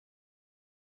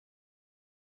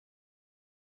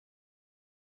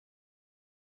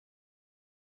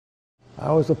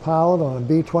I was a pilot on a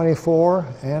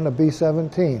B-24 and a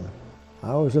B-17.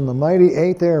 I was in the mighty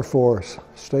 8th Air Force,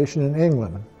 stationed in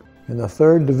England, in the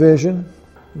 3rd Division,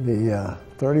 the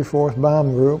 34th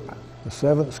Bomb Group, the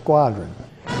 7th Squadron.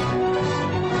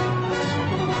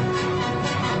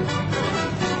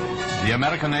 The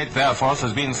American 8th Air Force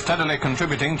has been steadily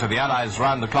contributing to the Allies'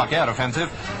 round-the-clock air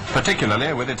offensive,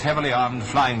 particularly with its heavily armed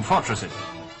flying fortresses.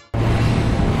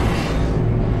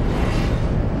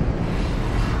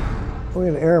 We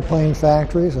had airplane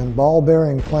factories and ball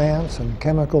bearing plants and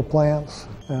chemical plants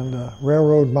and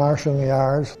railroad marshalling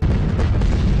yards.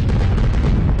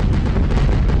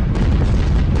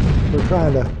 We're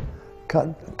trying to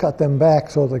cut them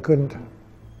back so they couldn't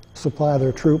supply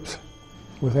their troops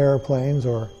with airplanes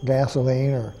or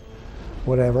gasoline or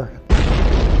whatever.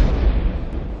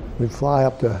 We'd fly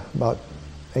up to about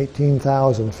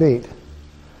 18,000 feet.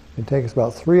 It'd take us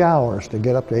about 3 hours to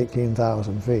get up to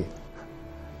 18,000 feet.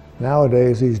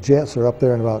 Nowadays, these jets are up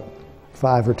there in about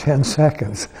 5 or 10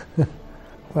 seconds.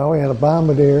 Well, we had a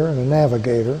bombardier and a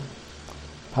navigator,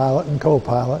 pilot and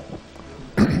co-pilot,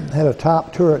 had a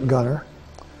top turret gunner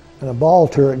and a ball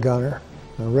turret gunner,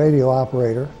 a radio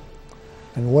operator,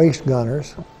 and waist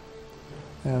gunners,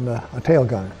 and a tail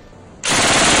gunner.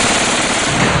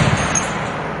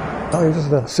 Oh, you're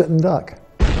just a sitting duck.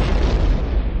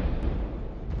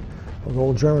 Those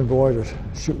old German boys are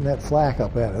shooting that flak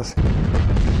up at us.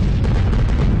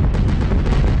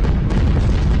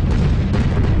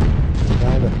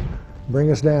 Trying to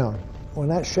bring us down. When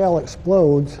that shell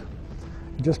explodes,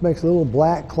 it just makes a little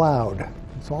black cloud.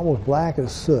 It's almost black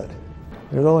as soot.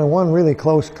 There's only one really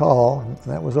close call, and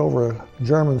that was over a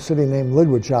German city named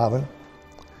Ludwigshafen.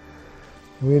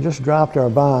 We had just dropped our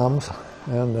bombs,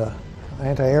 and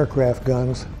anti-aircraft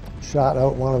guns shot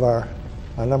out one of our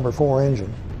number 4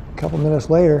 engine. A couple minutes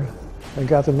later, they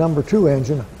got the number 2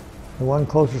 engine, the one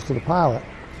closest to the pilot,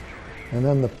 and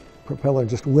then the propeller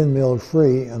just windmilled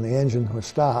free and the engine was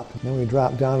stopped. And then we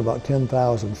dropped down about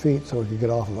 10,000 feet so we could get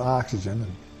off of oxygen.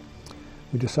 And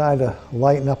we decided to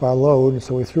lighten up our load, and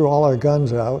so we threw all our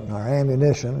guns out and our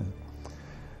ammunition.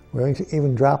 We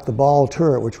even dropped the ball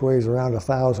turret, which weighs around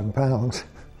 1,000 pounds,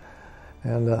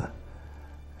 and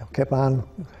kept on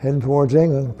heading towards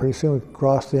England. Pretty soon we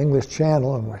crossed the English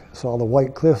Channel and we saw the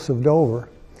white cliffs of Dover.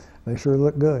 They sure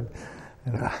looked good.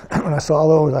 And when I saw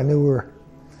those, I knew we were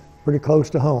pretty close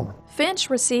to home. Finch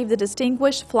received the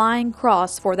Distinguished Flying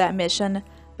Cross for that mission,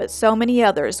 but so many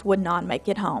others would not make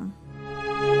it home.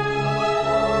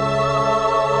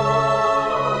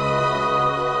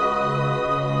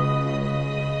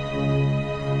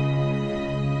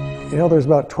 You know, there's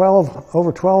about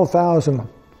over 12,000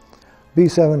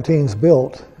 B-17s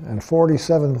built, and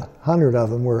 4,700 of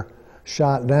them were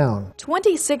shot down.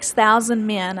 26,000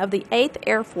 men of the 8th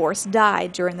Air Force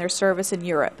died during their service in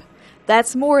Europe.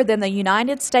 That's more than the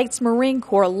United States Marine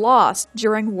Corps lost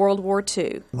during World War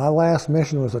II. My last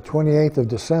mission was the 28th of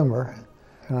December,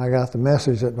 and I got the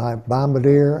message that my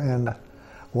bombardier and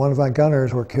one of my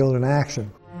gunners were killed in action.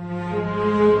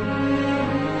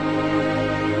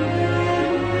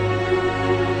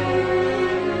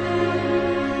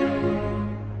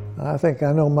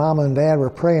 I know Mama and Dad were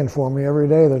praying for me every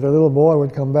day that their little boy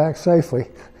would come back safely.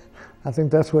 I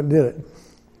think that's what did it.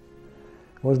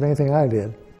 It wasn't anything I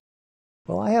did.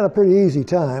 Well, I had a pretty easy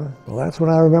time. Well, that's when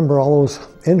I remember all those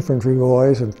infantry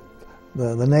boys and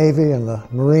the Navy and the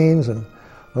Marines, and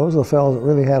those are the fellows that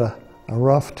really had a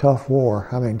rough, tough war.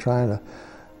 I mean, trying to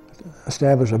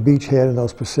establish a beachhead in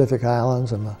those Pacific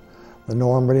Islands and the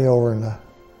Normandy over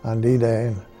on D-Day.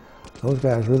 And those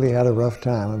guys really had a rough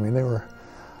time. I mean, they were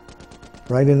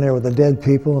right in there with the dead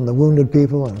people and the wounded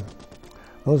people, and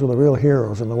those were the real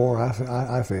heroes in the war,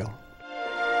 I feel.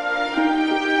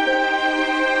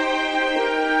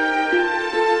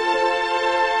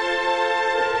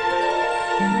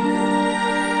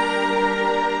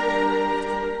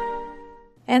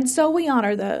 And so we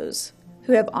honor those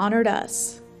who have honored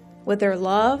us with their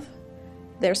love,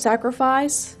 their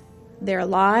sacrifice, their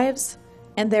lives,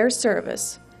 and their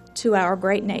service to our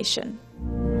great nation.